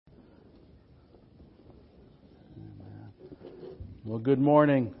Well, good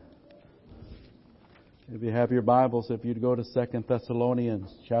morning. If you have your Bibles, if you'd go to 2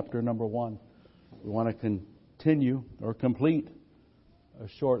 Thessalonians chapter number 1. We want to continue or complete a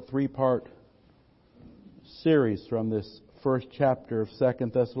short 3-part series from this first chapter of 2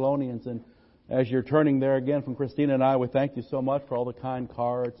 Thessalonians. And as you're turning there again from Christina and I, we thank you so much for all the kind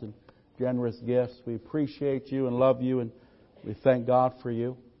cards and generous gifts. We appreciate you and love you, and we thank God for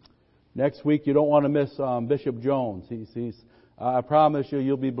you. Next week, you don't want to miss Bishop Jones. I promise you,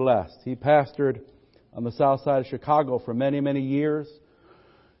 you'll be blessed. He pastored on the south side of Chicago for many, many years.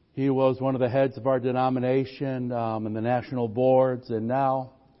 He was one of the heads of our denomination and the national boards, and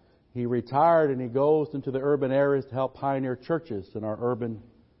now he retired and he goes into the urban areas to help pioneer churches in our urban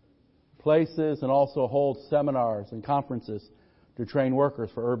places and also hold seminars and conferences to train workers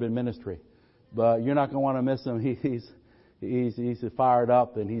for urban ministry. But you're not going to want to miss him. He's fired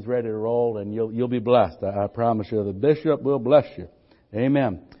up and he's ready to roll, and you'll be blessed. I promise you. The bishop will bless you.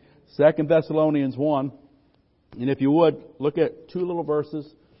 Amen. 2 Thessalonians 1. And if you would, look at two little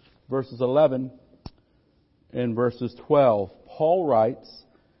verses, verses 11 and verses 12. Paul writes,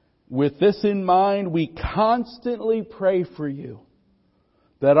 "With this in mind, we constantly pray for you,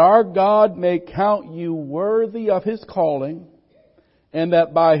 that our God may count you worthy of His calling, and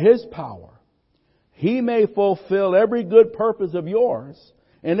that by His power He may fulfill every good purpose of yours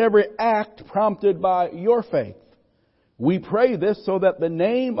and every act prompted by your faith. We pray this so that the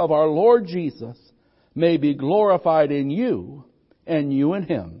name of our Lord Jesus may be glorified in you and you in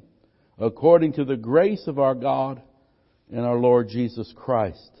Him, according to the grace of our God and our Lord Jesus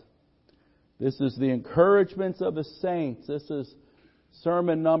Christ." This is the encouragements of the saints. This is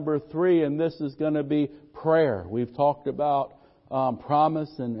sermon number 3, and this is going to be prayer. We've talked about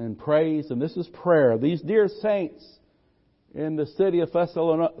promise and praise, and this is prayer. These dear saints in the city of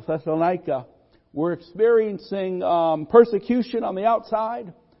Thessalonica were experiencing persecution on the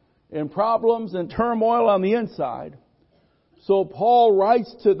outside and problems and turmoil on the inside. So Paul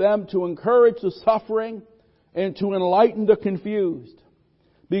writes to them to encourage the suffering and to enlighten the confused.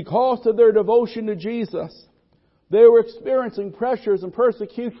 Because of their devotion to Jesus, they were experiencing pressures and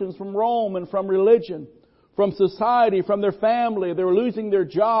persecutions from Rome and from religion, from society, from their family. They were losing their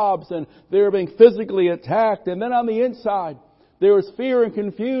jobs and they were being physically attacked. And then on the inside, there was fear and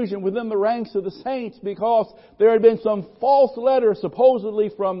confusion within the ranks of the saints because there had been some false letters supposedly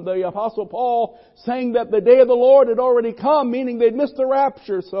from the Apostle Paul saying that the day of the Lord had already come, meaning they'd missed the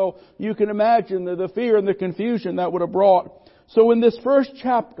rapture. So you can imagine the fear and the confusion that would have brought. So in this first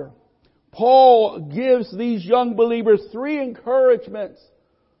chapter, Paul gives these young believers 3 encouragements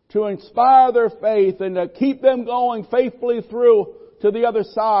to inspire their faith and to keep them going faithfully through to the other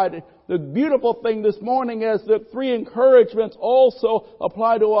side. The beautiful thing this morning is that 3 encouragements also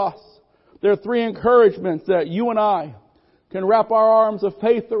apply to us. There are 3 encouragements that you and I can wrap our arms of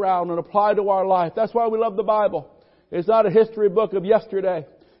faith around and apply to our life. That's why we love the Bible. It's not a history book of yesterday.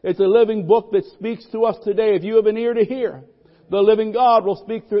 It's a living book that speaks to us today. If you have an ear to hear, the living God will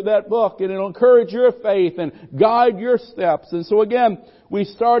speak through that book, and it'll encourage your faith and guide your steps. And so again, we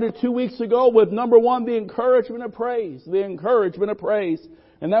started 2 weeks ago with number 1, the encouragement of praise. The encouragement of praise.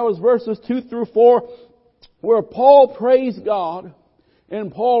 And that was verses 2 through 4, where Paul praised God,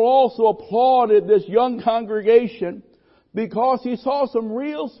 and Paul also applauded this young congregation because he saw some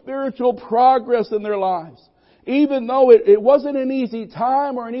real spiritual progress in their lives. Even though it wasn't an easy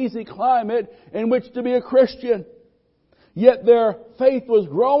time or an easy climate in which to be a Christian. Yet their faith was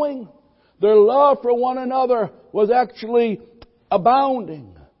growing. Their love for one another was actually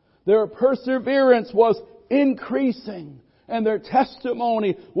abounding. Their perseverance was increasing. And their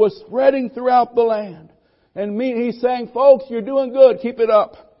testimony was spreading throughout the land. And he's saying, folks, you're doing good. Keep it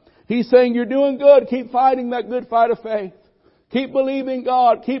up. He's saying, you're doing good. Keep fighting that good fight of faith. Keep believing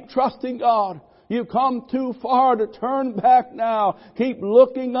God. Keep trusting God. You've come too far to turn back now. Keep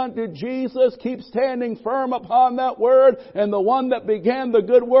looking unto Jesus. Keep standing firm upon that word. And the one that began the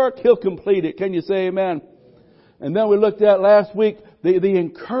good work, He'll complete it. Can you say amen? And then we looked at last week the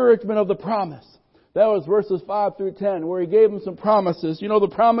encouragement of the promise. That was verses 5 through 10, where he gave them some promises. You know, the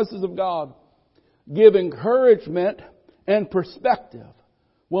promises of God give encouragement and perspective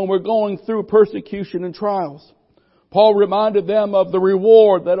when we're going through persecution and trials. Paul reminded them of the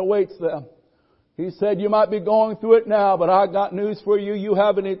reward that awaits them. He said, you might be going through it now, but I got news for you. You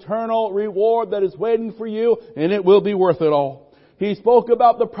have an eternal reward that is waiting for you, and it will be worth it all. He spoke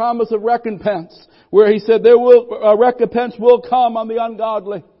about the promise of recompense, where he said recompense will come on the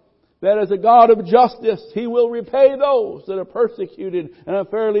ungodly. That as a God of justice, He will repay those that have persecuted and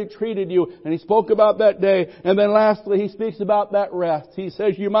unfairly treated you. And He spoke about that day. And then lastly, He speaks about that rest. He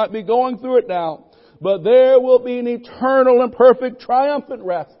says, you might be going through it now, but there will be an eternal and perfect triumphant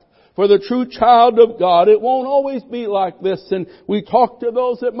rest for the true child of God. It won't always be like this. And we talk to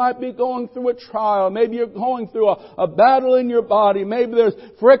those that might be going through a trial. Maybe you're going through a battle in your body. Maybe there's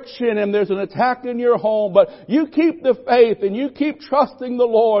friction and there's an attack in your home. But you keep the faith and you keep trusting the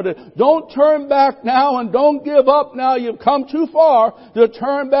Lord. Don't turn back now and don't give up now. You've come too far to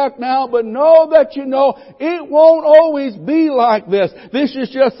turn back now. But know that you know it won't always be like this. This is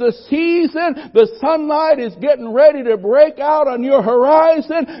just a season. The sunlight is getting ready to break out on your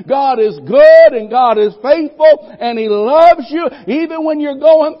horizon. God is good and God is faithful and He loves you even when you're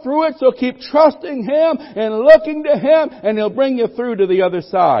going through it. So keep trusting Him and looking to Him and He'll bring you through to the other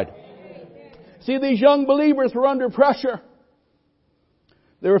side. See, these young believers were under pressure.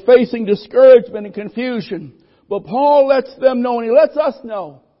 They were facing discouragement and confusion. But Paul lets them know, and he lets us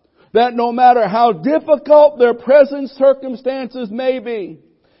know, that no matter how difficult their present circumstances may be,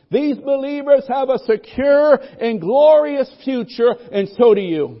 these believers have a secure and glorious future, and so do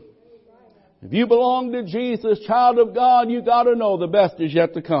you. If you belong to Jesus, child of God, you got to know the best is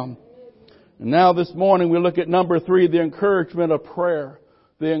yet to come. And now this morning we look at number 3, the encouragement of prayer.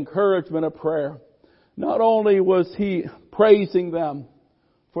 The encouragement of prayer. Not only was he praising them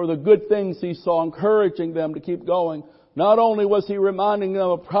for the good things he saw, encouraging them to keep going. Not only was he reminding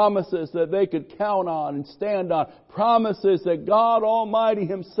them of promises that they could count on and stand on. Promises that God Almighty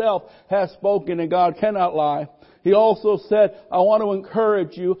Himself has spoken and God cannot lie. He also said, I want to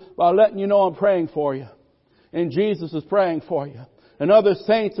encourage you by letting you know I'm praying for you. And Jesus is praying for you. And other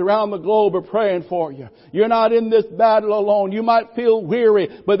saints around the globe are praying for you. You're not in this battle alone. You might feel weary,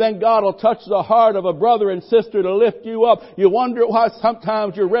 but then God will touch the heart of a brother and sister to lift you up. You wonder why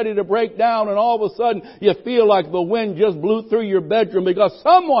sometimes you're ready to break down and all of a sudden you feel like the wind just blew through your bedroom because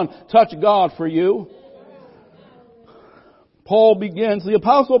someone touched God for you. Paul begins, the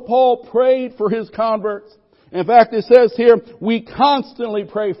Apostle Paul prayed for his converts. In fact, it says here, we constantly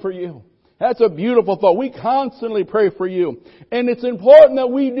pray for you. That's a beautiful thought. We constantly pray for you. And it's important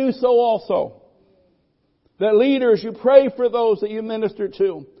that we do so also. That leaders, you pray for those that you minister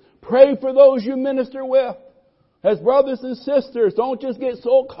to. Pray for those you minister with. As brothers and sisters, don't just get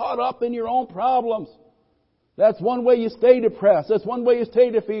so caught up in your own problems. That's one way you stay depressed. That's one way you stay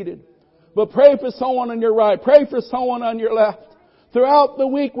defeated. But pray for someone on your right. Pray for someone on your left. Throughout the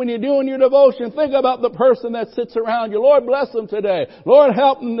week when you're doing your devotion, think about the person that sits around you. Lord, bless them today. Lord,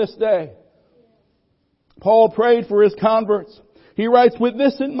 help them this day. Paul prayed for his converts. He writes, with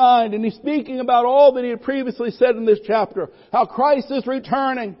this in mind, and he's speaking about all that he had previously said in this chapter, how Christ is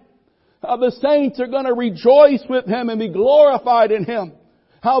returning, how the saints are going to rejoice with Him and be glorified in Him,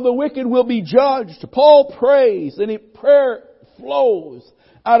 how the wicked will be judged. Paul prays, and prayer flows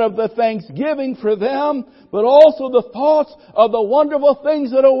out of the thanksgiving for them, but also the thoughts of the wonderful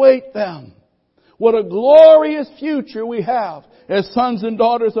things that await them. What a glorious future we have as sons and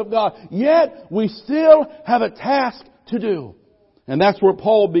daughters of God. Yet we still have a task to do. And that's where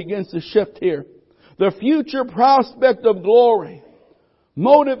Paul begins to shift here. The future prospect of glory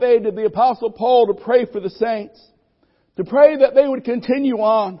motivated the Apostle Paul to pray for the saints. To pray that they would continue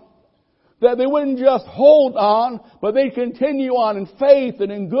on. That they wouldn't just hold on, but they'd continue on in faith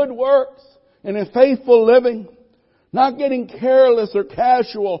and in good works and in faithful living. Not getting careless or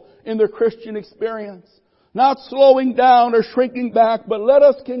casual in their Christian experience. Not slowing down or shrinking back, but let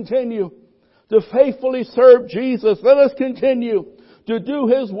us continue to faithfully serve Jesus. Let us continue to do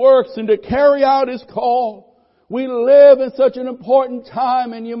His works and to carry out His call. We live in such an important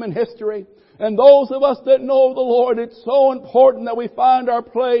time in human history. And those of us that know the Lord, it's so important that we find our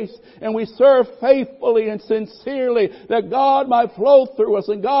place and we serve faithfully and sincerely, that God might flow through us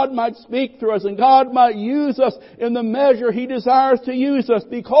and God might speak through us and God might use us in the measure He desires to use us,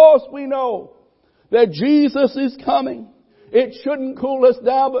 because we know that Jesus is coming. It shouldn't cool us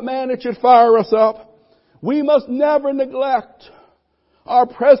down, but man, it should fire us up. We must never neglect our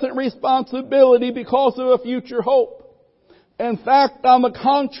present responsibility because of a future hope. In fact, on the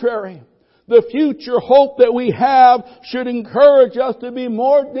contrary, the future hope that we have should encourage us to be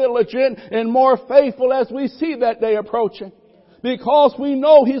more diligent and more faithful as we see that day approaching. Because we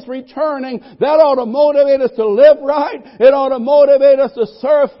know He's returning, that ought to motivate us to live right. It ought to motivate us to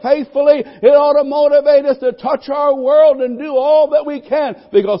serve faithfully. It ought to motivate us to touch our world and do all that we can,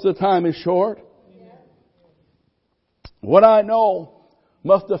 because the time is short. What I know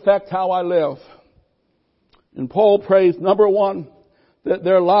must affect how I live. And Paul prays, number one, that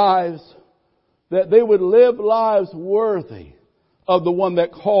their lives, that they would live lives worthy of the one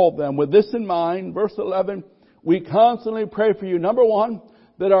that called them. With this in mind, verse 11, we constantly pray for you. Number one,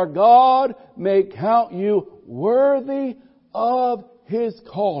 that our God may count you worthy of His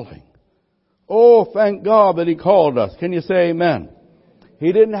calling. Oh, thank God that He called us. Can you say amen?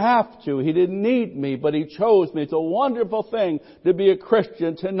 He didn't have to. He didn't need me, but He chose me. It's a wonderful thing to be a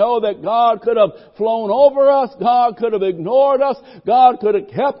Christian, to know that God could have flown over us, God could have ignored us, God could have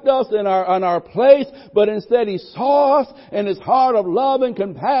kept us in our place, but instead He saw us and His heart of love and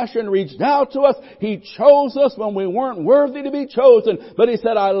compassion reached out to us. He chose us when we weren't worthy to be chosen, but He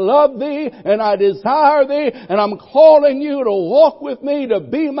said, I love thee and I desire thee and I'm calling you to walk with me, to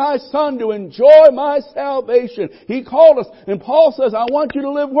be my son, to enjoy my salvation. He called us, and Paul says, I want you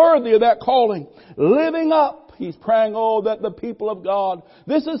to live worthy of that calling. Living up. He's praying, that the people of God.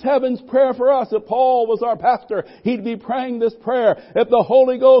 This is heaven's prayer for us. If Paul was our pastor, he'd be praying this prayer. If the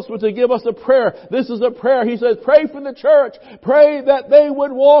Holy Ghost was to give us a prayer, this is a prayer. He says, pray for the church. Pray that they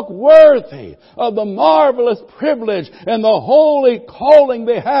would walk worthy of the marvelous privilege and the holy calling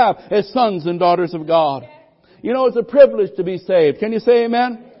they have as sons and daughters of God. You know, it's a privilege to be saved. Can you say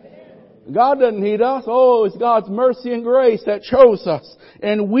amen? God doesn't need us. It's God's mercy and grace that chose us.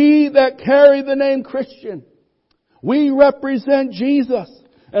 And we that carry the name Christian, we represent Jesus.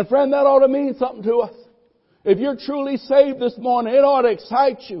 And friend, that ought to mean something to us. If you're truly saved this morning, it ought to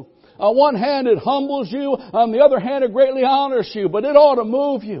excite you. On one hand, it humbles you. On the other hand, it greatly honors you. But it ought to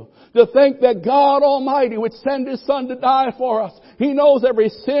move you to think that God Almighty would send His Son to die for us. He knows every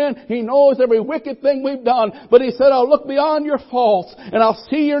sin. He knows every wicked thing we've done. But He said, I'll look beyond your faults and I'll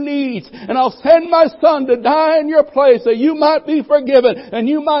see your needs and I'll send my Son to die in your place that you might be forgiven and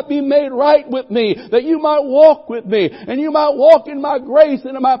you might be made right with me, that you might walk with me and you might walk in my grace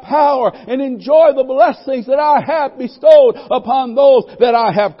and in my power and enjoy the blessings that I have bestowed upon those that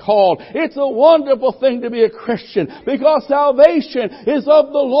I have called. It's a wonderful thing to be a Christian because salvation is of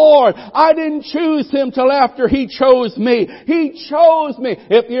the Lord. I didn't choose Him till after He chose me. He chose me.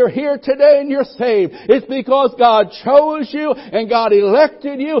 If you're here today and you're saved, it's because God chose you and God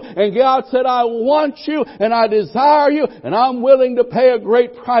elected you and God said, I want you and I desire you and I'm willing to pay a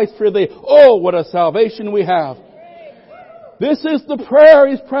great price for thee. Oh, what a salvation we have. This is the prayer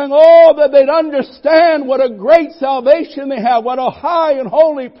He's praying. That they'd understand what a great salvation they have, what a high and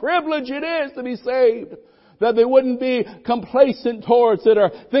holy privilege it is to be saved. That they wouldn't be complacent towards it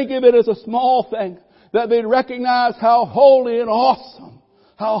or think of it as a small thing. That they'd recognize how holy and awesome,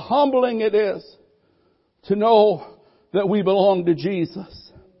 how humbling it is to know that we belong to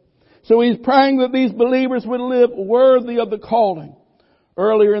Jesus. So He's praying that these believers would live worthy of the calling.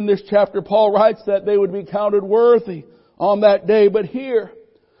 Earlier in this chapter, Paul writes that they would be counted worthy on that day. But here,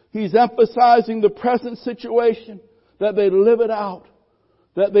 he's emphasizing the present situation, that they live it out,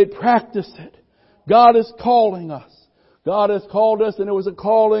 that they practice it. God is calling us. God has called us and it was a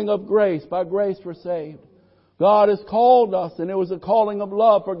calling of grace. By grace we're saved. God has called us and it was a calling of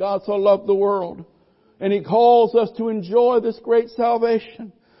love, for God so loved the world. And He calls us to enjoy this great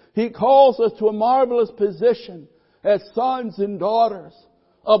salvation. He calls us to a marvelous position as sons and daughters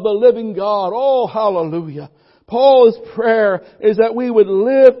of the living God. Oh, hallelujah. Paul's prayer is that we would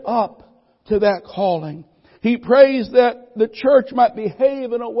live up to that calling. He prays that the church might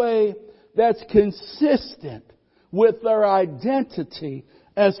behave in a way that's consistent with their identity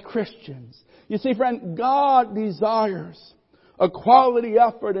as Christians. You see, friend, God desires a quality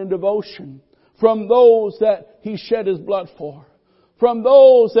effort and devotion from those that He shed His blood for. From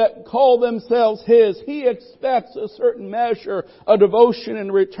those that call themselves His, He expects a certain measure of devotion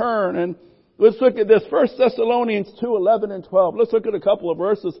in return. And let's look at this. 1 Thessalonians 2:11 and 12. Let's look at a couple of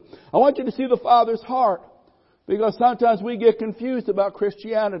verses. I want you to see the Father's heart, because sometimes we get confused about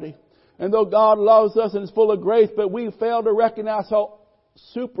Christianity. And though God loves us and is full of grace, but we fail to recognize how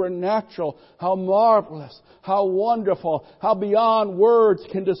supernatural, how marvelous, how wonderful, how beyond words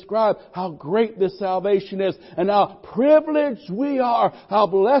can describe how great this salvation is, and how privileged we are, how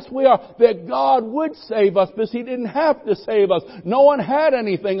blessed we are that God would save us, because He didn't have to save us. No one had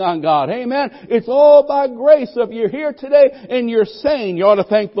anything on God. Amen. It's all by grace. So if you're here today and you're sane, you ought to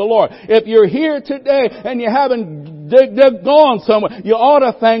thank the Lord. If you're here today and you haven't gone somewhere, you ought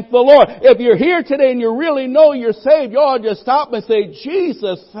to thank the Lord. If you're here today and you really know you're saved, you ought to just stop and say,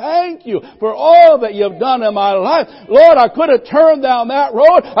 Jesus, thank you for all that you've done in my life. Lord, I could have turned down that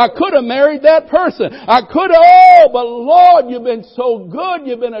road. I could have married that person. I could have, but Lord, you've been so good.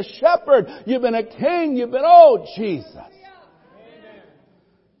 You've been a shepherd. You've been a king. You've been, Jesus.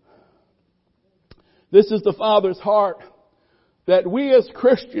 This is the Father's heart, that we as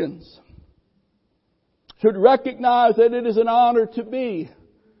Christians should recognize that it is an honor to be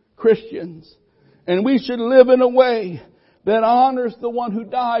Christians. And we should live in a way that honors the one who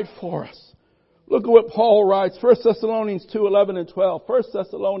died for us. Look at what Paul writes, 1 Thessalonians 2:11 and 12. 1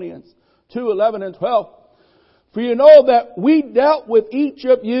 Thessalonians 2:11 and 12. For you know that we dealt with each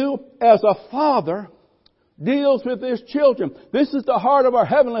of you as a father deals with his children. This is the heart of our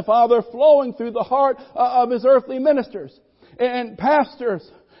Heavenly Father flowing through the heart of His earthly ministers and pastors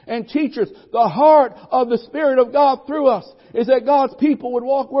and teachers. The heart of the Spirit of God through us is that God's people would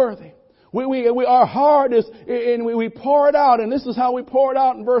walk worthy. Our heart is, and we pour it out, and this is how we pour it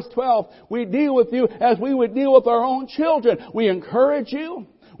out in verse 12. We deal with you as we would deal with our own children. We encourage you.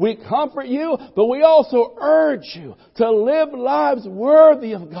 We comfort you, but we also urge you to live lives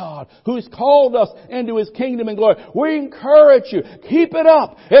worthy of God, who's called us into His kingdom and glory. We encourage you. Keep it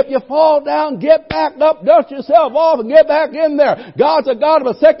up. If you fall down, get back up, dust yourself off, and get back in there. God's a God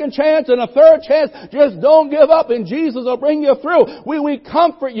of a second chance and a third chance. Just don't give up, and Jesus will bring you through. We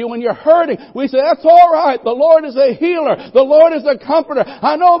comfort you when you're hurting. We say, that's all right. The Lord is a healer. The Lord is a comforter.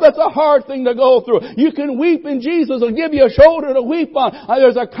 I know that's a hard thing to go through. You can weep, and Jesus will give you a shoulder to weep on.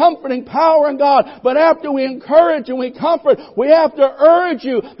 There's a comforting power in God. But after we encourage and we comfort, we have to urge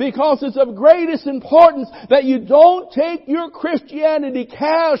you, because it's of greatest importance that you don't take your Christianity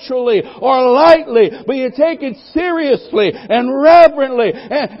casually or lightly, but you take it seriously and reverently.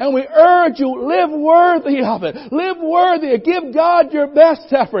 And we urge you, live worthy of it. Live worthy. Give God your best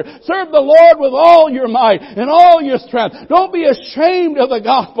effort. Serve the Lord with all your might and all your strength. Don't be ashamed of the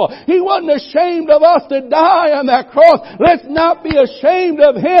gospel. He wasn't ashamed of us to die on that cross. Let's not be ashamed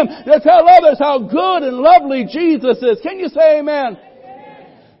of Him to tell others how good and lovely Jesus is. Can you say amen? Amen.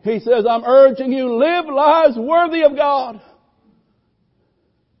 He says, I'm urging you, live lives worthy of God.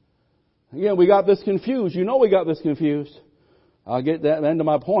 Again, we got this confused. You know we got this confused. I'll get that end of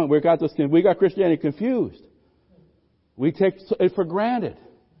my point. We got Christianity confused. We take it for granted,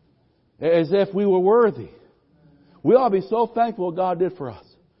 as if we were worthy. We ought to be so thankful what God did for us.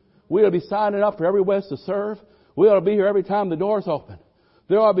 We ought to be signing up for every West to serve. We ought to be here every time the doors open.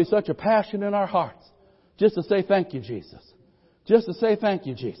 There ought to be such a passion in our hearts just to say thank you, Jesus. Just to say thank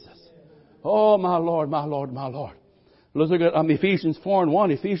you, Jesus. Oh, my Lord, my Lord, my Lord. Let's look at Ephesians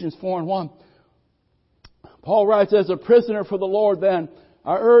 4:1. Ephesians 4:1. Paul writes, as a prisoner for the Lord, then,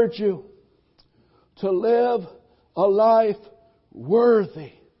 I urge you to live a life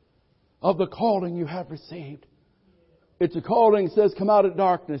worthy of the calling you have received. It's a calling that says come out of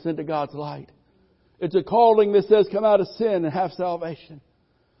darkness into God's light. It's a calling that says come out of sin and have salvation.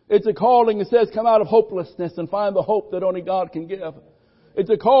 It's a calling that says come out of hopelessness and find the hope that only God can give. It's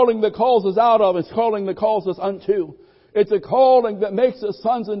a calling that calls us out of. It's a calling that calls us unto. It's a calling that makes us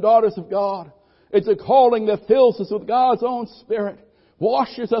sons and daughters of God. It's a calling that fills us with God's own Spirit,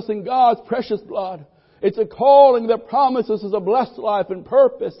 washes us in God's precious blood. It's a calling that promises us a blessed life and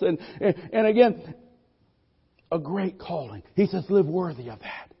purpose. And again, a great calling. He says, live worthy of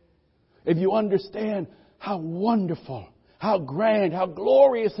that. If you understand how wonderful, how grand, how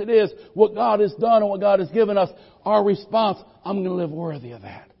glorious it is what God has done and what God has given us, our response, I'm going to live worthy of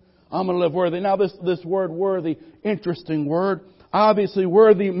that. I'm going to live worthy. Now this word worthy, interesting word. Obviously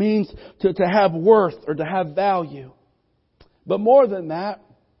worthy means to have worth or to have value. But more than that,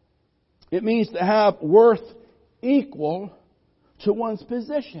 it means to have worth equal to one's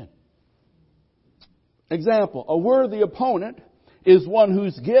position. Example, a worthy opponent is one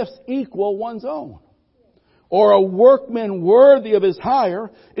whose gifts equal one's own. Or a workman worthy of his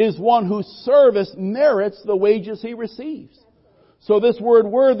hire is one whose service merits the wages he receives. So this word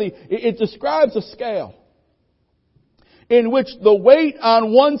worthy, it describes a scale in which the weight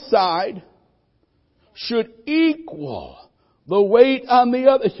on one side should equal the weight on the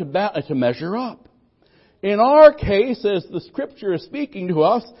other. It's to measure up. In our case, as the Scripture is speaking to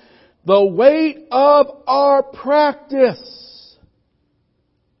us, the weight of our practice,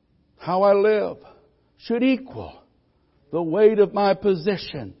 how I live, should equal the weight of my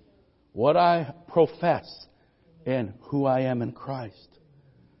position, what I profess, and who I am in Christ.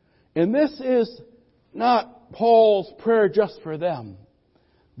 And this is not Paul's prayer just for them.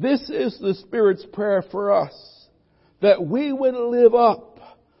 This is the Spirit's prayer for us, that we would live up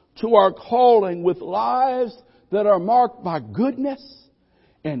to our calling with lives that are marked by goodness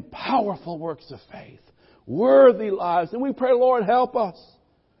and powerful works of faith. Worthy lives. And we pray, Lord, help us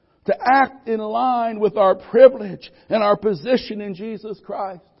to act in line with our privilege and our position in Jesus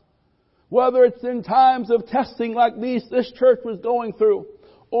Christ. Whether it's in times of testing like this church was going through,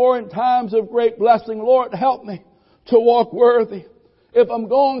 or in times of great blessing, Lord, help me to walk worthy. If I'm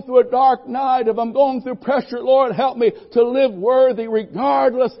going through a dark night, if I'm going through pressure, Lord, help me to live worthy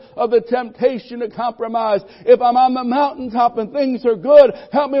regardless of the temptation to compromise. If I'm on the mountaintop and things are good,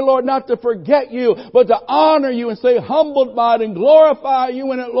 help me, Lord, not to forget you, but to honor you and stay humbled by it and glorify you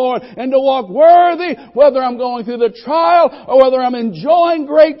in it, Lord, and to walk worthy, whether I'm going through the trial or whether I'm enjoying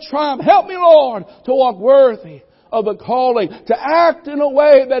great triumph. Help me, Lord, to walk worthy of the calling, to act in a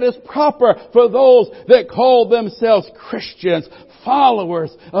way that is proper for those that call themselves Christians,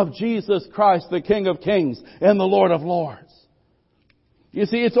 followers of Jesus Christ, the King of Kings and the Lord of Lords. You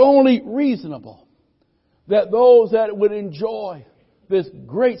see, it's only reasonable that those that would enjoy this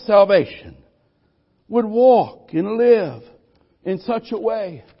great salvation would walk and live in such a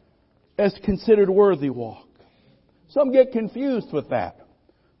way as considered worthy walk. Some get confused with that.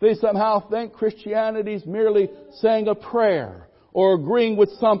 They somehow think Christianity is merely saying a prayer or agreeing with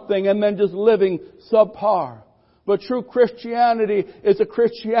something and then just living subpar. But true Christianity is a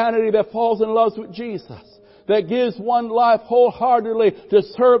Christianity that falls in love with Jesus, that gives one life wholeheartedly to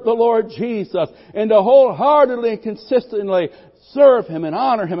serve the Lord Jesus and to wholeheartedly and consistently serve Him and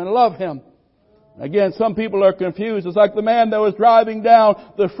honor Him and love Him. Again, some people are confused. It's like the man that was driving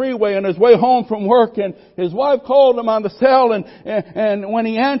down the freeway on his way home from work, and his wife called him on the cell, and when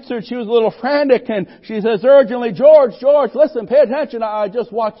he answered, she was a little frantic, and she says urgently, George, listen, pay attention. I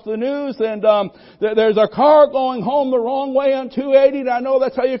just watched the news, and there's a car going home the wrong way on 280, and I know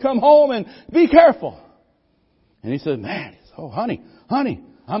that's how you come home, and be careful. And he said, man, honey,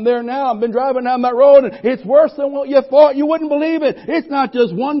 I'm there now. I've been driving down that road, and it's worse than what you thought. You wouldn't believe it. It's not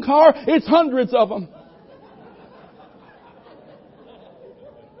just one car. It's hundreds of them.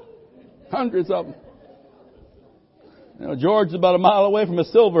 Hundreds of them. You know, George is about a mile away from a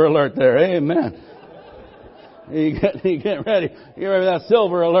silver alert there. Amen. You get ready. Get ready for that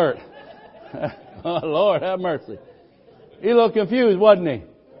silver alert. Oh, Lord, have mercy. He looked confused, wasn't he?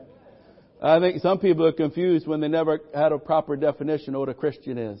 I think some people are confused when they never had a proper definition of what a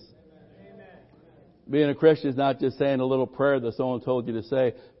Christian is. Amen. Being a Christian is not just saying a little prayer that someone told you to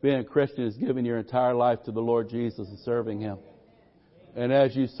say. Being a Christian is giving your entire life to the Lord Jesus and serving Him. And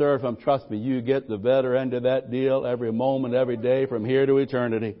as you serve Him, trust me, you get the better end of that deal every moment, every day, from here to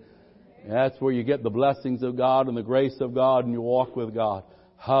eternity. And that's where you get the blessings of God and the grace of God, and you walk with God.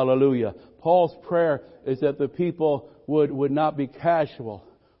 Hallelujah. Paul's prayer is that the people would not be casual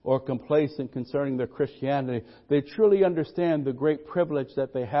or complacent concerning their Christianity. They truly understand the great privilege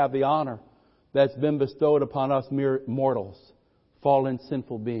that they have, the honor that's been bestowed upon us mere mortals, fallen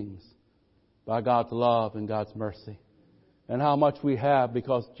sinful beings, by God's love and God's mercy. And how much we have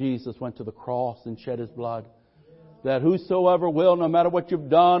because Jesus went to the cross and shed His blood. That whosoever will, no matter what you've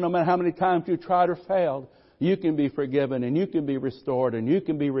done, no matter how many times you've tried or failed, you can be forgiven and you can be restored and you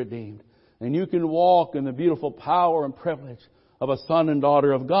can be redeemed. And you can walk in the beautiful power and privilege of a son and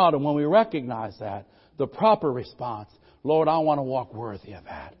daughter of God. And when we recognize that, the proper response, Lord, I want to walk worthy of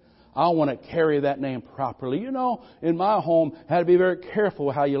that. I want to carry that name properly. You know, in my home, I had to be very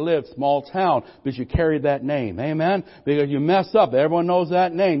careful how you live. Small town, but you carry that name. Amen? Because you mess up. Everyone knows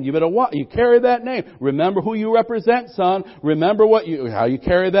that name. You better what? You carry that name. Remember who you represent, son. Remember how you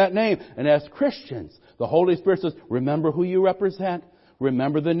carry that name. And as Christians, the Holy Spirit says, remember who you represent.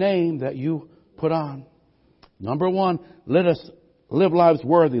 Remember the name that you put on. Number one, let us live lives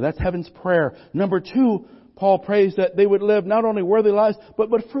worthy. That's heaven's prayer. Number two, Paul prays that they would live not only worthy lives, but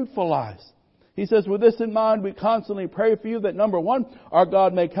fruitful lives. He says, with this in mind, we constantly pray for you that, number one, our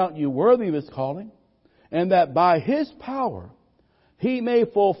God may count you worthy of His calling, and that by His power, He may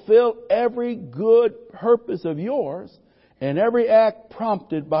fulfill every good purpose of yours and every act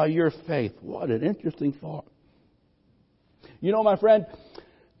prompted by your faith. What an interesting thought. You know, my friend,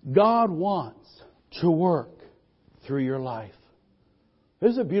 God wants to work through your life.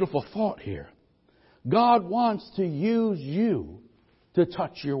 There's a beautiful thought here. God wants to use you to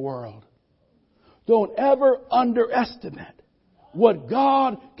touch your world. Don't ever underestimate what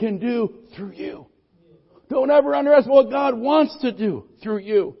God can do through you. Don't ever underestimate what God wants to do through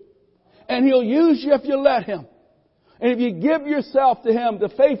you. And He'll use you if you let Him. And if you give yourself to Him to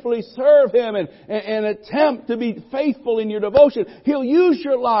faithfully serve Him and attempt to be faithful in your devotion, He'll use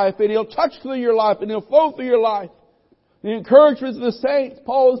your life and He'll touch through your life and He'll flow through your life. The encouragement of the saints,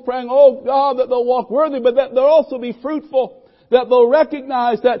 Paul is praying, oh God, that they'll walk worthy, but that they'll also be fruitful. That they'll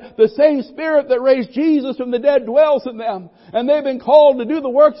recognize that the same Spirit that raised Jesus from the dead dwells in them. And they've been called to do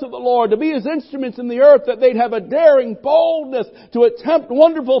the works of the Lord, to be His instruments in the earth, that they'd have a daring boldness to attempt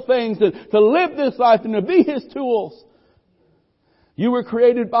wonderful things and to live this life and to be His tools. You were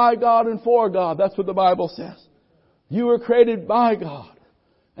created by God and for God. That's what the Bible says. You were created by God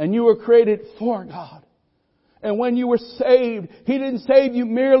and you were created for God. And when you were saved, He didn't save you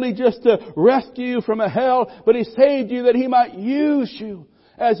merely just to rescue you from a hell, but He saved you that He might use you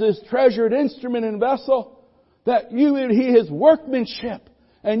as His treasured instrument and vessel. That you would be His workmanship,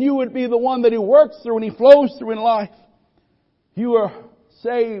 and you would be the one that He works through and He flows through in life. You are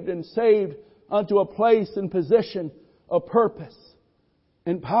saved and saved unto a place and position of purpose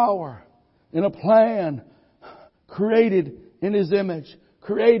and power and a plan, created in His image,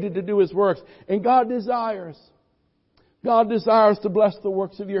 created to do His works. And God desires to bless the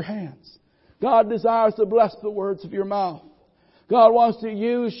works of your hands. God desires to bless the words of your mouth. God wants to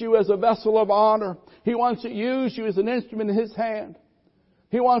use you as a vessel of honor. He wants to use you as an instrument in His hand.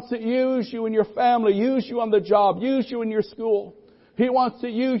 He wants to use you in your family, use you on the job, use you in your school. He wants to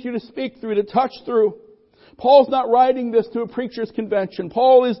use you to speak through, to touch through. Paul's not writing this to a preacher's convention.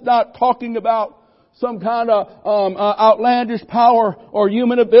 Paul is not talking about some kind of outlandish power or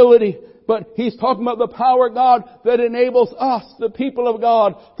human ability. But he's talking about the power of God that enables us, the people of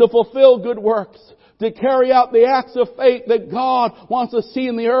God, to fulfill good works, to carry out the acts of faith that God wants to see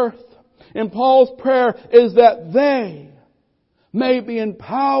in the earth. And Paul's prayer is that they may be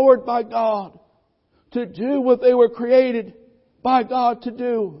empowered by God to do what they were created by God to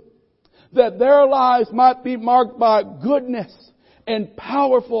do. That their lives might be marked by goodness and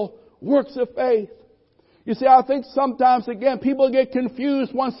powerful works of faith. You see, I think sometimes, again, people get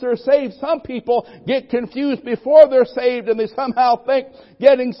confused once they're saved. Some people get confused before they're saved, and they somehow think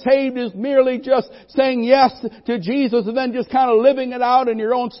getting saved is merely just saying yes to Jesus and then just kind of living it out in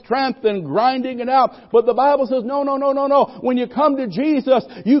your own strength and grinding it out. But the Bible says, no. When you come to Jesus,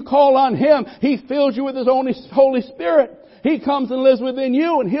 you call on Him. He fills you with His own Holy Spirit. He comes and lives within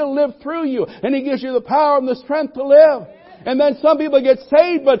you, and He'll live through you, and He gives you the power and the strength to live. And then some people get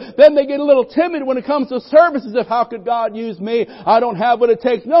saved, but then they get a little timid when it comes to services of how could God use me? I don't have what it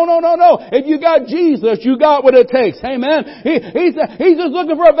takes. No. If you got Jesus, you got what it takes. Amen. He's just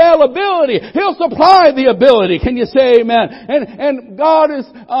looking for availability. He'll supply the ability. Can you say amen? And God is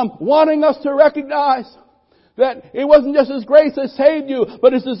wanting us to recognize that it wasn't just His grace that saved you,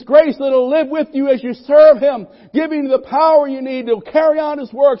 but it's His grace that will live with you as you serve Him, giving you the power you need to carry on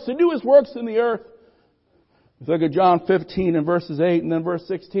His works, to do His works in the earth. Look at John 15 and verses 8 and then verse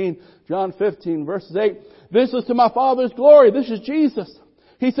 16. John 15 verses 8. This is to my Father's glory. This is Jesus.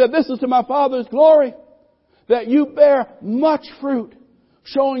 He said, this is to my Father's glory, that you bear much fruit,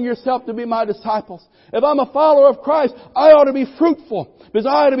 showing yourself to be my disciples. If I'm a follower of Christ, I ought to be fruitful, because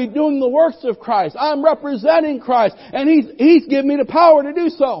I ought to be doing the works of Christ. I'm representing Christ, and He's given me the power to do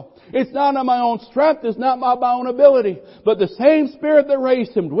so. It's not on my own strength, it's not my own ability, but the same Spirit that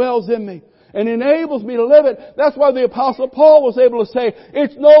raised Him dwells in me and enables me to live it. That's why the Apostle Paul was able to say,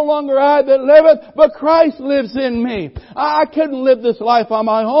 it's no longer I that liveth, but Christ lives in me. I couldn't live this life on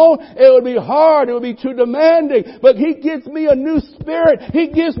my own. It would be hard. It would be too demanding. But He gives me a new spirit. He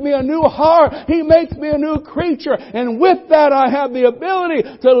gives me a new heart. He makes me a new creature. And with that, I have the ability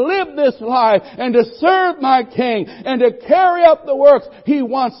to live this life and to serve my King and to carry out the works He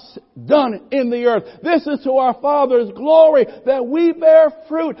wants done in the earth. This is to our Father's glory, that we bear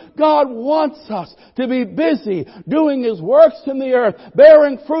fruit. God wants us to be busy doing His works in the earth,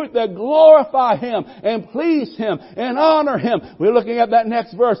 bearing fruit that glorify Him and please Him and honor Him. We're looking at that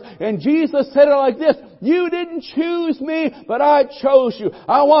next verse. And Jesus said it like this, you didn't choose me, but I chose you.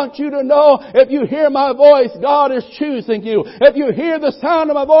 I want you to know, if you hear my voice, God is choosing you. If you hear the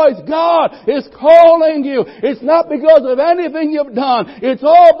sound of my voice, God is calling you. It's not because of anything you've done. It's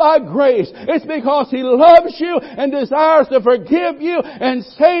all by grace. It's because He loves you and desires to forgive you and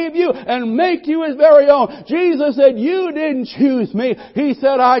save you and make you His very own. Jesus said, you didn't choose me. He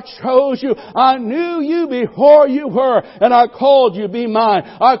said, I chose you. I knew you before you were, and I called you, be mine.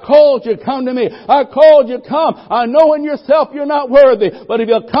 I called you, come to me. I called you, come. I know in yourself you're not worthy, but if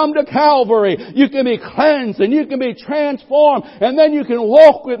you'll come to Calvary, you can be cleansed and you can be transformed, and then you can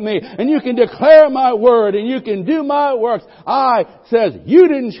walk with me and you can declare my word and you can do my works. Says, you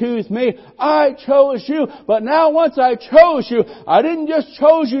didn't choose me. I chose you. But now once I chose you, I didn't just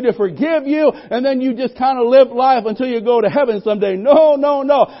chose you to forgive you and then you just kind of live life until you go to heaven someday. No.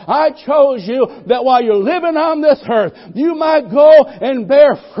 I chose you that while you're living on this earth, you might go and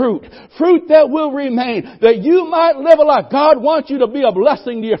bear fruit. Fruit that will remain. That you might live a life. God wants you to be a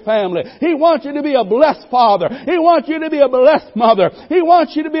blessing to your family. He wants you to be a blessed father. He wants you to be a blessed mother. He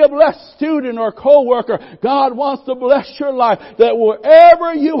wants you to be a blessed student or co-worker. God wants to bless your life. That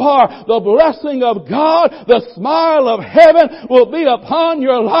wherever you are, the blessing of God, the smile of heaven will be upon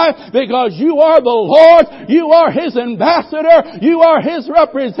your life, because because you are the Lord. You are His ambassador. You are His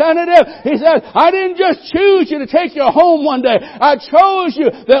representative. He says, I didn't just choose you to take you home one day. I chose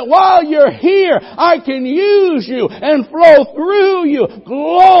you that while you're here, I can use you and flow through you.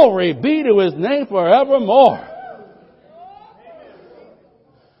 Glory be to His name forevermore.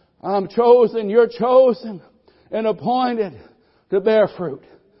 I'm chosen, you're chosen and appointed to bear fruit,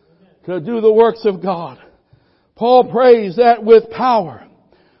 to do the works of God. Paul prays that with power,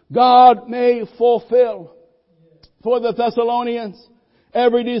 God may fulfill for the Thessalonians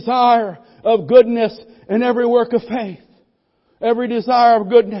every desire of goodness and every work of faith. Every desire of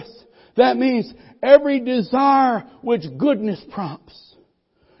goodness. That means every desire which goodness prompts.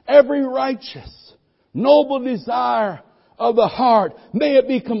 Every righteous, noble desire of the heart, may it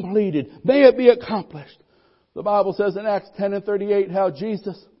be completed. May it be accomplished. The Bible says in Acts 10:38 how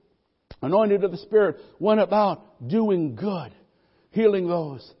Jesus, anointed of the Spirit, went about doing good, healing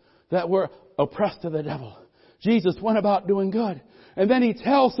those that were oppressed of the devil. Jesus went about doing good. And then He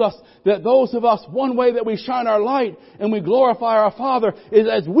tells us that those of us, one way that we shine our light and we glorify our Father is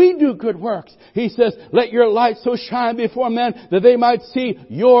as we do good works. He says, let your light so shine before men that they might see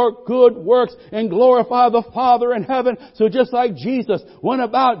your good works and glorify the Father in heaven. So just like Jesus went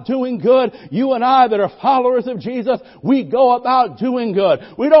about doing good, you and I that are followers of Jesus, we go about doing good.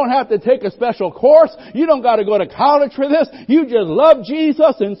 We don't have to take a special course. You don't got to go to college for this. You just love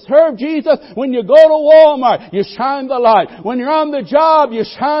Jesus and serve Jesus. When you go to Walmart, you shine the light. When you're on the job, you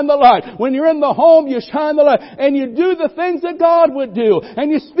shine the light. When you're in the home, you shine the light. And you do the things that God would do. And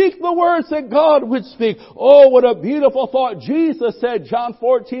you speak the words that God would speak. Oh, what a beautiful thought. Jesus said, John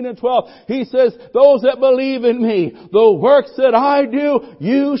 14:12, He says, those that believe in me, the works that I do,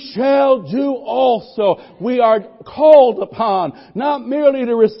 you shall do also. We are called upon not merely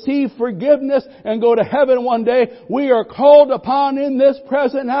to receive forgiveness and go to heaven one day. We are called upon in this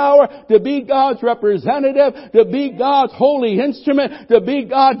present hour to be God's representative, to be God's holy instrument, to be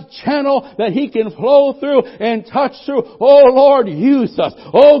God's channel that He can flow through and touch through. Oh Lord, use us.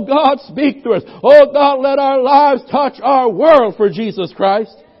 Oh God, speak through us. Oh God, let our lives touch our world for Jesus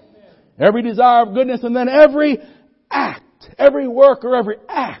Christ. Every desire of goodness, and then every act, every work or every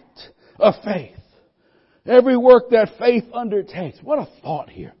act of faith. Every work that faith undertakes. What a thought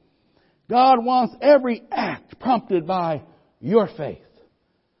here. God wants every act prompted by your faith.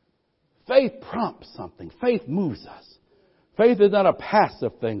 Faith prompts something. Faith moves us. Faith is not a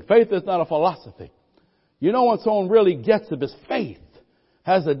passive thing. Faith is not a philosophy. You know when someone really gets it is faith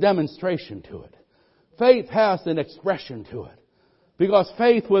has a demonstration to it. Faith has an expression to it. Because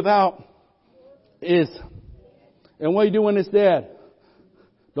faith without is, and what do you do when it's dead?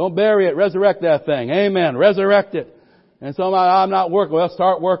 Don't bury it. Resurrect that thing. Amen. Resurrect it. And so I'm not working. Well,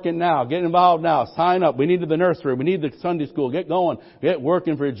 start working now. Get involved now. Sign up. We need the nursery. We need the Sunday school. Get going. Get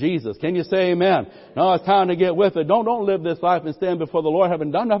working for Jesus. Can you say amen? No, it's time to get with it. Don't live this life and stand before the Lord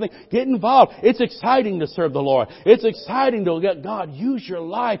having done nothing. Get involved. It's exciting to serve the Lord. It's exciting to let God use your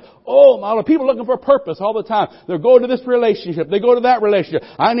life. Oh, my, people looking for purpose all the time. They go to this relationship. They go to that relationship.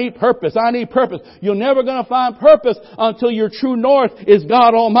 I need purpose. I need purpose. You're never going to find purpose until your true north is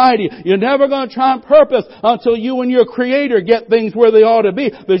God Almighty. You're never going to find purpose until you and your Creator get things where they ought to be,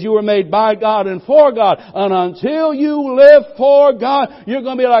 because you were made by God and for God. And until you live for God, you're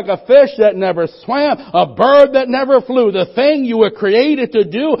going to be like a fish that never swam, a bird that never flew. The thing you were created to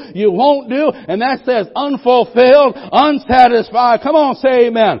do, you won't do, and that says unfulfilled, unsatisfied. Come on, say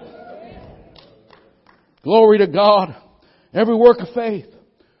amen. Glory to God. Every work of faith,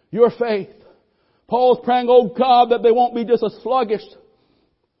 your faith. Paul's praying, oh God, that they won't be just a sluggish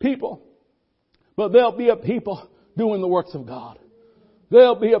people, but they'll be a people doing the works of God.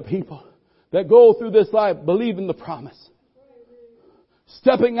 There'll be a people that go through this life believing the promise,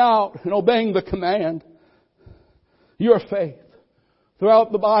 stepping out and obeying the command. Your faith.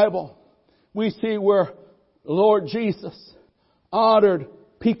 Throughout the Bible, we see where the Lord Jesus honored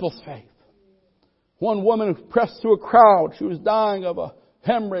people's faith. One woman pressed through a crowd. She was dying of a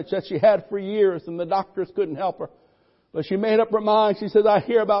hemorrhage that she had for years, and the doctors couldn't help her. But she made up her mind. She said, I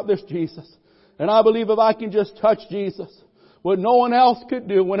hear about this Jesus. And I believe if I can just touch Jesus, what no one else could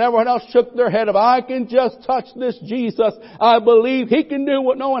do, when everyone else shook their head, if I can just touch this Jesus, I believe He can do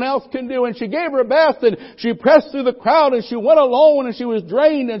what no one else can do. And she gave her best, and she pressed through the crowd, and she went alone, and she was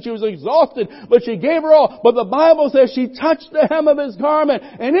drained, and she was exhausted, but she gave her all. But the Bible says she touched the hem of His garment,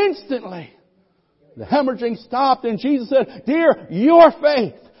 and instantly the hemorrhaging stopped, and Jesus said, dear, your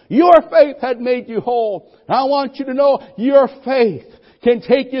faith had made you whole. And I want you to know your faith can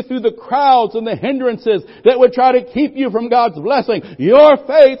take you through the crowds and the hindrances that would try to keep you from God's blessing. Your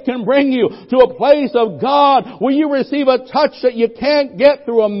faith can bring you to a place of God where you receive a touch that you can't get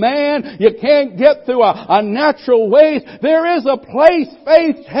through a man, you can't get through a natural ways. There is a place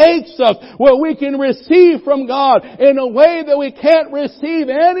faith takes us where we can receive from God in a way that we can't receive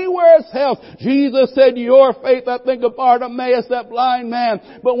anywhere else. Jesus said, your faith, I think of Bartimaeus, that blind man.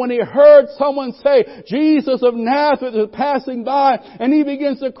 But when he heard someone say, Jesus of Nazareth is passing by, and he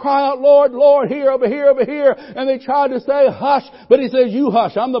begins to cry out, Lord, Lord, here, over here, over here. And they tried to say, hush. But he says, you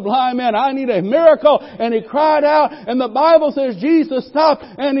hush. I'm the blind man. I need a miracle. And he cried out. And the Bible says Jesus stopped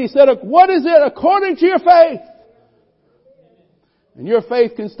and he said, what is it according to your faith? And your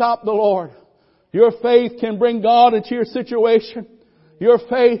faith can stop the Lord. Your faith can bring God into your situation. Your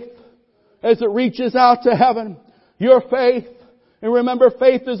faith as it reaches out to heaven. Your faith. And remember,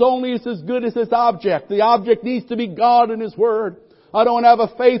 faith is only as good as its object. The object needs to be God and His Word. I don't have a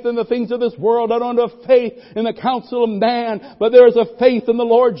faith in the things of this world. I don't have faith in the counsel of man. But there is a faith in the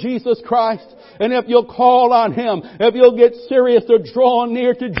Lord Jesus Christ. And if you'll call on Him, if you'll get serious to draw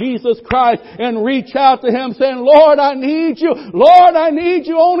near to Jesus Christ and reach out to Him saying, Lord, I need You. Lord, I need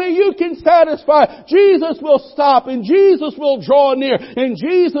You. Only You can satisfy. Jesus will stop and Jesus will draw near and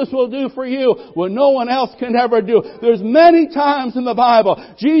Jesus will do for you what no one else can ever do. There's many times in the Bible,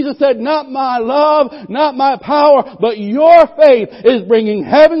 Jesus said, not my love, not my power, but Your faith is bringing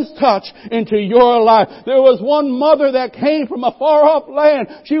heaven's touch into your life. There was one mother that came from a far off land.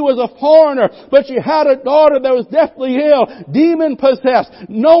 She was a foreigner, but she had a daughter that was deathly ill, demon possessed.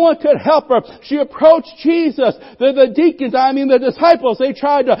 No one could help her. She approached Jesus. The disciples, they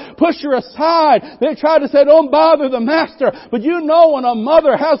tried to push her aside. They tried to say, don't bother the master. But you know when a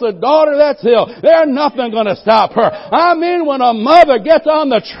mother has a daughter that's ill, there's nothing going to stop her. I mean when a mother gets on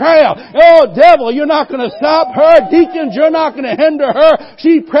the trail, oh devil, you're not going to stop her. Deacons, you're not going to hinder her.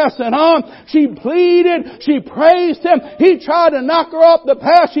 She pressing on. She pleaded. She praised Him. He tried to knock her off the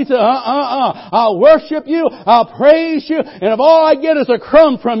path. She said, I'll worship You. I'll praise You. And if all I get is a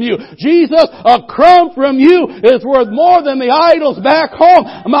crumb from You, Jesus, a crumb from You is worth more than the idols back home.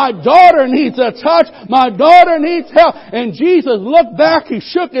 My daughter needs a touch. My daughter needs help. And Jesus looked back. He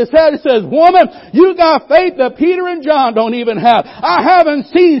shook His head. He says, woman, you got faith that Peter and John don't even have. I haven't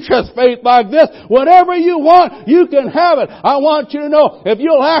seen such faith like this. Whatever you want, you can have it. I want you to know, if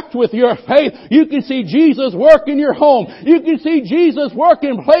you'll act with your faith, you can see Jesus work in your home. You can see Jesus work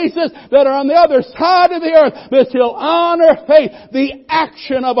in places that are on the other side of the earth. But He'll honor faith, the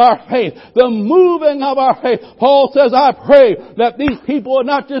action of our faith, the moving of our faith. Paul says, I pray that these people would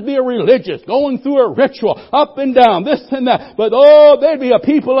not just be religious, going through a ritual, up and down, this and that, but they'd be a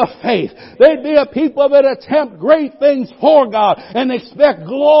people of faith. They'd be a people that attempt great things for God and expect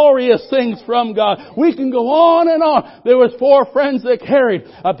glorious things from God. We can go on and on. There was 4 friends that carried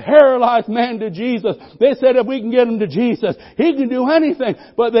a paralyzed man to Jesus. They said if we can get him to Jesus, He can do anything.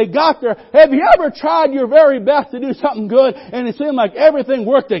 But they got there. Have you ever tried your very best to do something good and it seemed like everything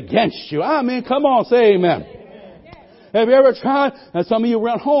worked against you? I mean, come on, say amen. Have you ever tried? And some of you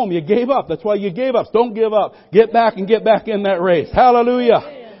went home. You gave up. That's why you gave up. Don't give up. Get back and get back in that race.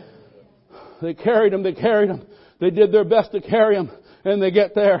 Hallelujah. They carried him. They carried him. They did their best to carry him. And they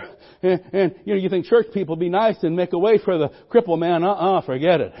get there. And you think church people be nice and make a way for the crippled man.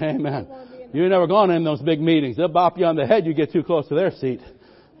 Forget it. Amen. You've never gone in those big meetings. They'll bop you on the head. You get too close to their seat.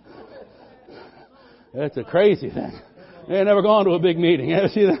 That's a crazy thing. They ain't never gone to a big meeting. You ever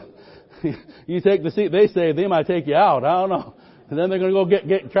see that? You take the seat they say, they might take you out. I don't know. And then they're going to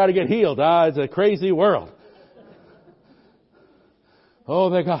go try to get healed. It's a crazy world.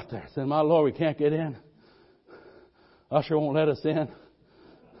 Oh, they got there. Said, my Lord, we can't get in. Usher won't let us in.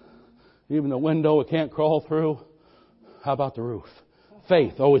 Even the window we can't crawl through. How about the roof?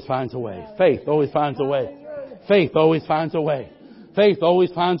 Faith always finds a way. Faith always finds a way. Faith always finds a way. Faith always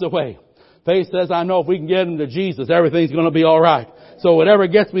finds a way. Faith says, I know if we can get him to Jesus, everything's going to be all right. So whatever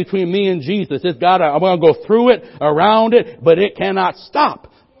gets between me and Jesus, I'm going to go through it, around it, but it cannot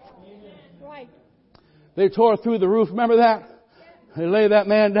stop. Right. They tore through the roof. Remember that? They lay that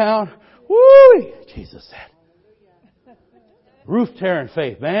man down. Woo! Jesus said. Roof tearing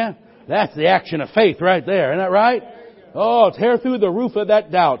faith, man. That's the action of faith right there. Isn't that right? Oh, tear through the roof of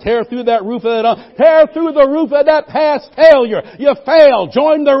that doubt. Tear through that roof of that, tear through the roof of that past failure. You failed.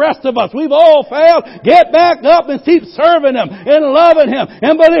 Join the rest of us. We've all failed. Get back up and keep serving Him and loving Him.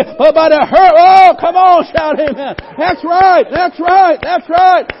 And by the hurt, oh, come on, shout amen. That's right. That's right. That's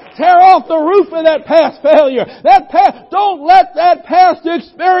right. Tear off the roof of that past failure. Don't let that past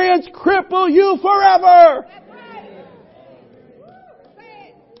experience cripple you forever.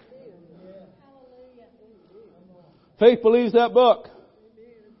 Faith believes that book.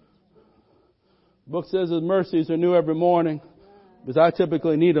 The book says His mercies are new every morning, because I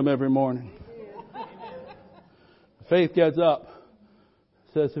typically need them every morning. Faith gets up,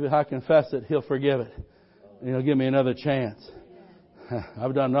 says if I confess it, He'll forgive it, and He'll give me another chance.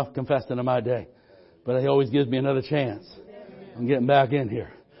 I've done enough confessing in my day, but He always gives me another chance. I'm getting back in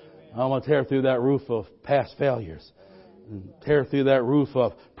here. I'm going to tear through that roof of past failures. And tear through that roof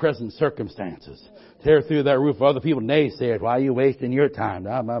of present circumstances. Tear through that roof of other people naysayers. Why are you wasting your time?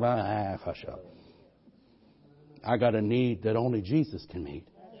 Hush up. I got a need that only Jesus can meet.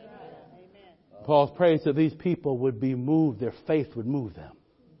 Paul prays that these people would be moved. Their faith would move them.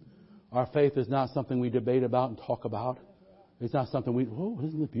 Our faith is not something we debate about and talk about. It's not something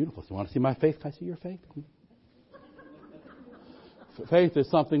isn't this beautiful? You want to see my faith? Can I see your faith? Faith is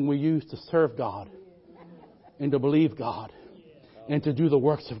something we use to serve God and to believe God and to do the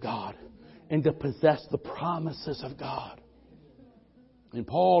works of God and to possess the promises of God. And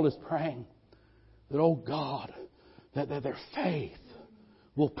Paul is praying that, oh God, that their faith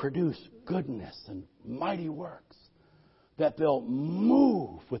will produce goodness and mighty works, that they'll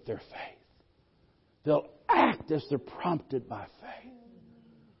move with their faith. They'll act as they're prompted by faith.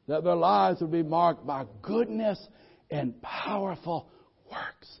 That their lives will be marked by goodness and powerful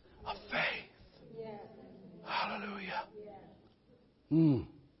works of faith. Yes. Hallelujah. Yes.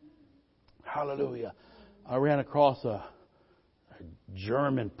 Hallelujah. I ran across a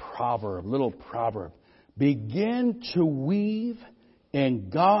German little proverb. Begin to weave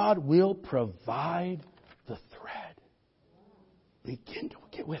and God will provide the thread. Begin to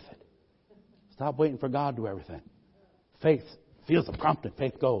get with it. Stop waiting for God to do everything. Faith feels a prompting.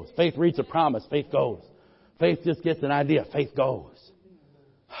 Faith goes. Faith reads a promise. Faith goes. Faith just gets an idea. Faith goes.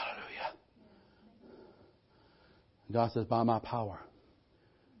 Hallelujah. God says, by my power.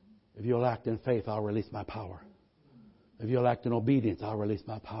 If you'll act in faith, I'll release my power. If you'll act in obedience, I'll release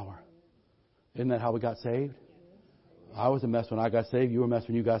my power. Isn't that how we got saved? I was a mess when I got saved. You were a mess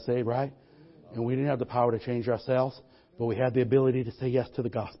when you got saved, right? And we didn't have the power to change ourselves, but we had the ability to say yes to the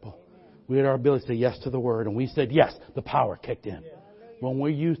gospel. We had our ability to say yes to the word, and we said yes. The power kicked in. When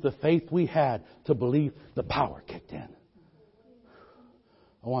we used the faith we had to believe, the power kicked in.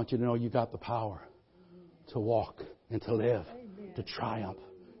 I want you to know you got the power to walk and to live, to triumph,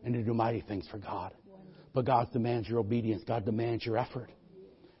 and to do mighty things for God. But God demands your obedience. God demands your effort.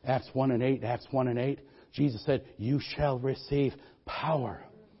 Acts 1:8, Jesus said, you shall receive power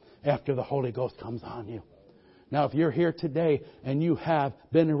after the Holy Ghost comes on you. Now, if you're here today and you have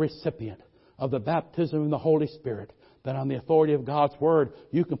been a recipient of the baptism in the Holy Spirit, then on the authority of God's Word,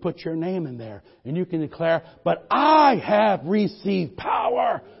 you can put your name in there and you can declare, but I have received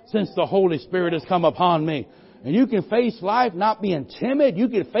power since the Holy Spirit has come upon me. And you can face life not being timid. You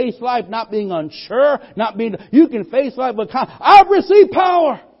can face life not being unsure. You can face life with I've received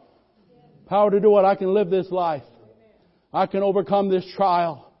power. Power to do what? I can live this life. I can overcome this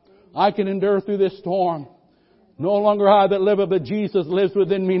trial. I can endure through this storm. No longer I that liveth, but Jesus lives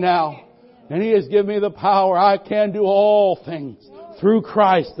within me now. And He has given me the power. I can do all things through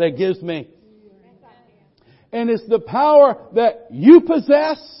Christ that gives me. And it's the power that you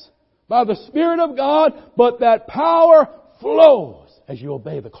possess by the Spirit of God, but that power flows as you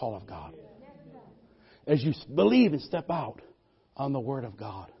obey the call of God. As you believe and step out on the Word of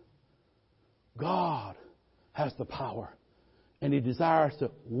God. God has the power. And He desires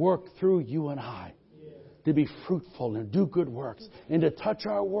to work through you and I. To be fruitful and do good works. And to touch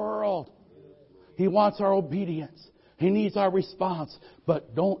our world. He wants our obedience. He needs our response.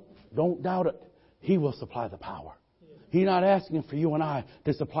 But don't doubt it. He will supply the power. He's not asking for you and I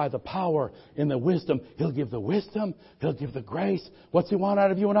to supply the power and the wisdom. He'll give the wisdom. He'll give the grace. What's He want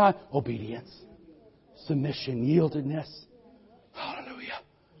out of you and I? Obedience. Submission. Yieldedness. Hallelujah.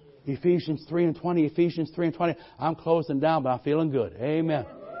 Ephesians 3:20. I'm closing down, but I'm feeling good. Amen.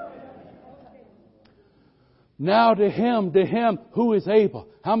 Now to Him who is able.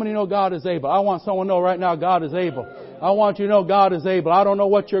 How many know God is able? I want someone to know right now God is able. I want you to know God is able. I don't know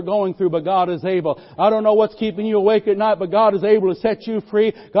what you're going through, but God is able. I don't know what's keeping you awake at night, but God is able to set you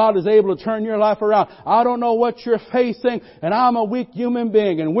free. God is able to turn your life around. I don't know what you're facing, and I'm a weak human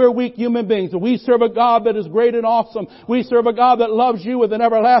being, and we're weak human beings. And we serve a God that is great and awesome. We serve a God that loves you with an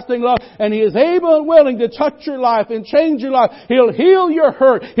everlasting love, and He is able and willing to touch your life and change your life. He'll heal your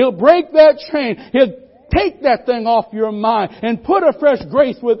hurt. He'll break that chain. He'll take that thing off your mind and put a fresh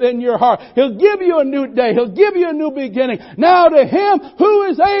grace within your heart. He'll give you a new day. He'll give you a new beginning. Now to Him who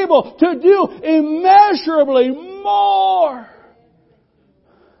is able to do immeasurably more.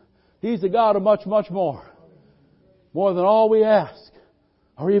 He's the God of much, much more. More than all we ask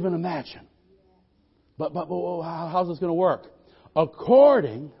or even imagine. But how's this going to work?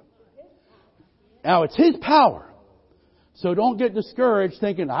 According Now, it's His power. So don't get discouraged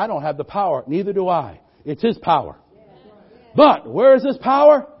thinking, I don't have the power. Neither do I. It's His power. But where is His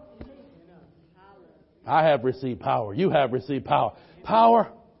power? I have received power. You have received power.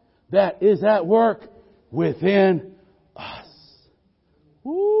 Power that is at work within us.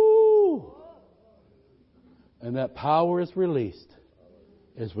 Woo! And that power is released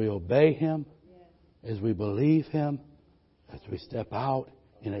as we obey Him, as we believe Him, as we step out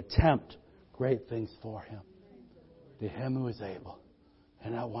and attempt great things for Him. To Him who is able.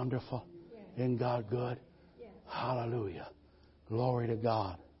 Isn't that wonderful? Isn't God good? Hallelujah. Glory to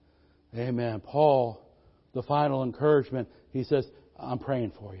God. Amen. Paul, the final encouragement, he says, I'm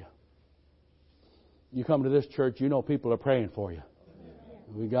praying for you. You come to this church, you know people are praying for you.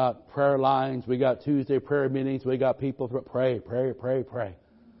 We got prayer lines. We got Tuesday prayer meetings. We got people pray.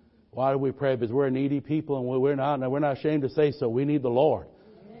 Why do we pray? Because we're needy people and we're not ashamed to say so. We need the Lord.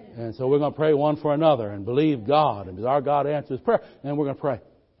 And so we're going to pray one for another and believe God. And our God answers prayer. And we're going to pray.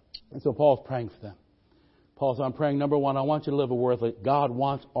 And so Paul's praying for them. Paul says, I'm praying, number one, I want you to live a worthy. God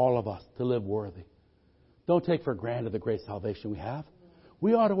wants all of us to live worthy. Don't take for granted the great salvation we have.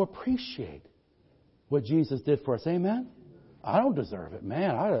 We ought to appreciate what Jesus did for us. Amen? I don't deserve it,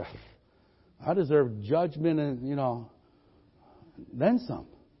 man. I deserve judgment and, then some.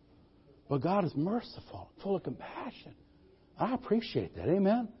 But God is merciful, full of compassion. I appreciate that.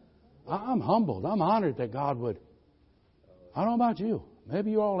 Amen? I'm humbled. I'm honored that God would. I don't know about you.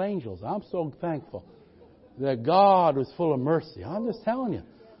 Maybe you're all angels. I'm so thankful that God was full of mercy. I'm just telling you.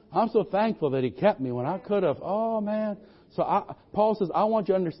 I'm so thankful that He kept me when I could have. Oh, man. So Paul says, I want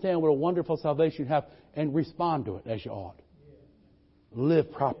you to understand what a wonderful salvation you have and respond to it as you ought.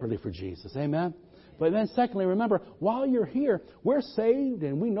 Live properly for Jesus. Amen? But then secondly, remember, while you're here, we're saved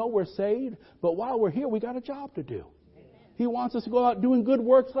and we know we're saved. But while we're here, we got a job to do. He wants us to go out doing good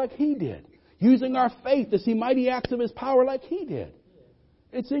works like He did. Using our faith to see mighty acts of His power like He did.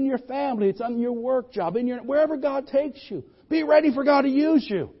 It's in your family. It's on your work job. Wherever God takes you. Be ready for God to use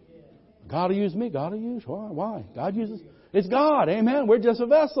you. God will use me. God will use. Why? God uses. It's God. Amen. We're just a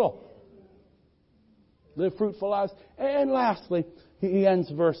vessel. Live fruitful lives. And lastly, he ends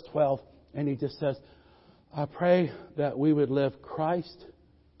verse 12 and he just says, I pray that we would live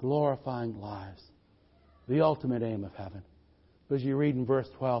Christ-glorifying lives. The ultimate aim of heaven. Because you read in verse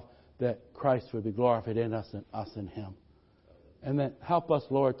 12 that Christ would be glorified in us and us in Him. And then help us,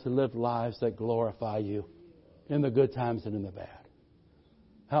 Lord, to live lives that glorify You in the good times and in the bad.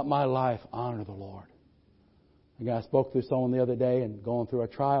 Help my life honor the Lord. Again, I spoke to someone the other day and going through a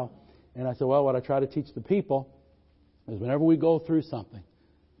trial. And I said, well, what I try to teach the people is whenever we go through something,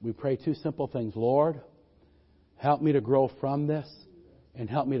 we pray two simple things. Lord, help me to grow from this and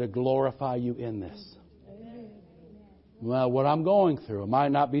help me to glorify You in this. Well, what I'm going through, it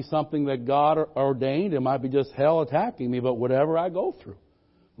might not be something that God ordained. It might be just hell attacking me, but whatever I go through.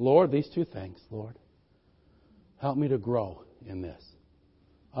 Lord, these two things, Lord. Help me to grow in this.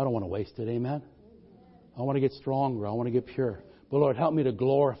 I don't want to waste it, amen? I want to get stronger. I want to get pure. But Lord, help me to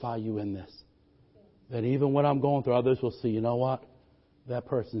glorify You in this. That even when I'm going through, others will see, you know what? That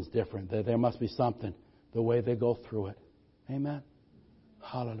person's different. That there must be something, the way they go through it. Amen?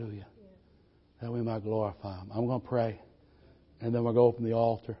 Hallelujah. That we might glorify Him. I'm going to pray. And then we'll go from the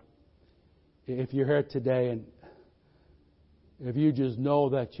altar. If you're here today and if you just know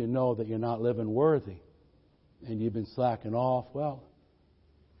that you're not living worthy and you've been slacking off, well,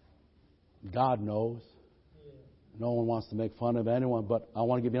 God knows. No one wants to make fun of anyone, but I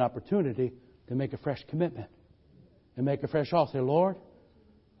want to give you an opportunity to make a fresh commitment and make a fresh offer. Say, Lord,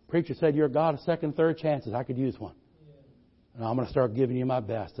 preacher said You're God of second, third chances. I could use one. And I'm going to start giving You my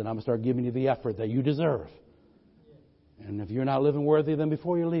best, and I'm going to start giving You the effort that You deserve. And if you're not living worthy, then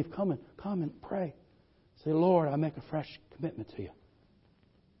before you leave, come and pray. Say, Lord, I make a fresh commitment to You.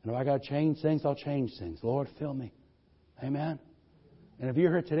 And if I got to change things, I'll change things. Lord, fill me. Amen. And if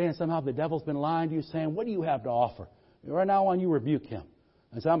you're here today and somehow the devil's been lying to you, saying, what do you have to offer? Right now, I want you to rebuke him.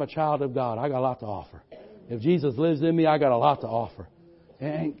 And say, I'm a child of God. I got a lot to offer. If Jesus lives in me, I got a lot to offer.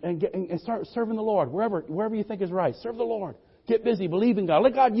 And start serving the Lord wherever you think is right. Serve the Lord. Get busy. Believe in God.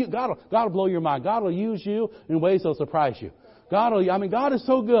 Let God will blow your mind. God will use you in ways that'll surprise you. God is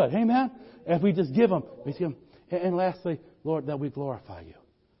so good. Amen. If we just give Him. And lastly, Lord, that we glorify You.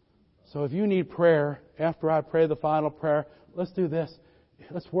 So if you need prayer, after I pray the final prayer, let's do this.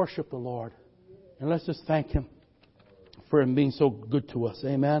 Let's worship the Lord. And let's just thank Him for Him being so good to us.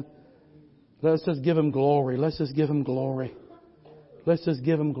 Amen. Let's just give Him glory. Let's just give Him glory. Let's just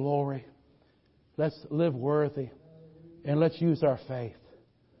give Him glory. Let's live worthy. And let's use our faith.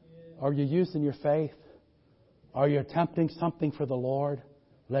 Are you using your faith? Are you attempting something for the Lord?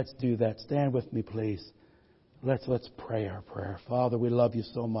 Let's do that. Stand with me, please. Let's pray our prayer. Father, we love you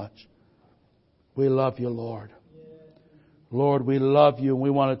so much. We love you, Lord. Lord, we love you, and we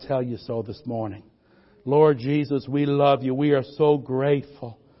want to tell you so this morning. Lord Jesus, we love you. We are so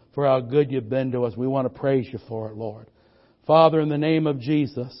grateful for how good you've been to us. We want to praise you for it, Lord. Father, in the name of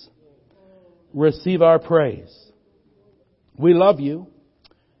Jesus, receive our praise. We love you,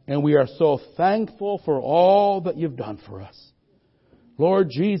 and we are so thankful for all that you've done for us. Lord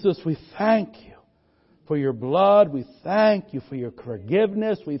Jesus, we thank you for your blood. We thank you for your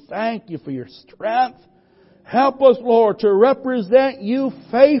forgiveness. We thank you for your strength. Help us, Lord, to represent you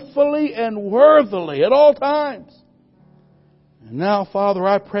faithfully and worthily at all times. And now, Father,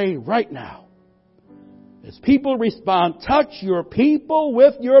 I pray right now, as people respond, touch your people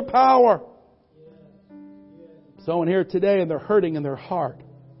with your power. Someone here today and they're hurting in their heart.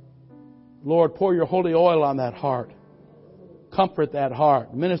 Lord, pour your holy oil on that heart. Comfort that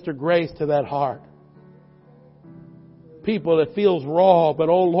heart. Minister grace to that heart. People, it feels raw, but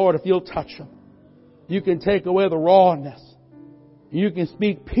oh Lord, if you'll touch them, you can take away the rawness. You can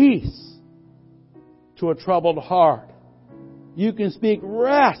speak peace to a troubled heart. You can speak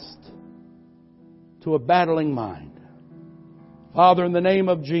rest to a battling mind. Father, in the name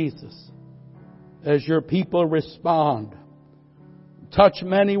of Jesus, as your people respond, touch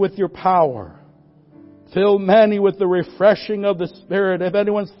many with your power. Fill many with the refreshing of the Spirit. If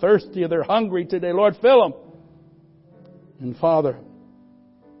anyone's thirsty or they're hungry today, Lord, fill them. And Father,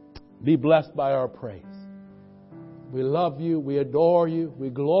 be blessed by our praise. We love you. We adore you. We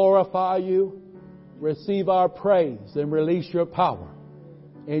glorify you. Receive our praise and release your power.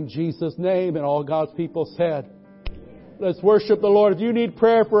 In Jesus' name, and all God's people said, let's worship the Lord. If you need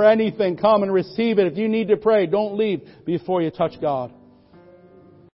prayer for anything, come and receive it. If you need to pray, don't leave before you touch God.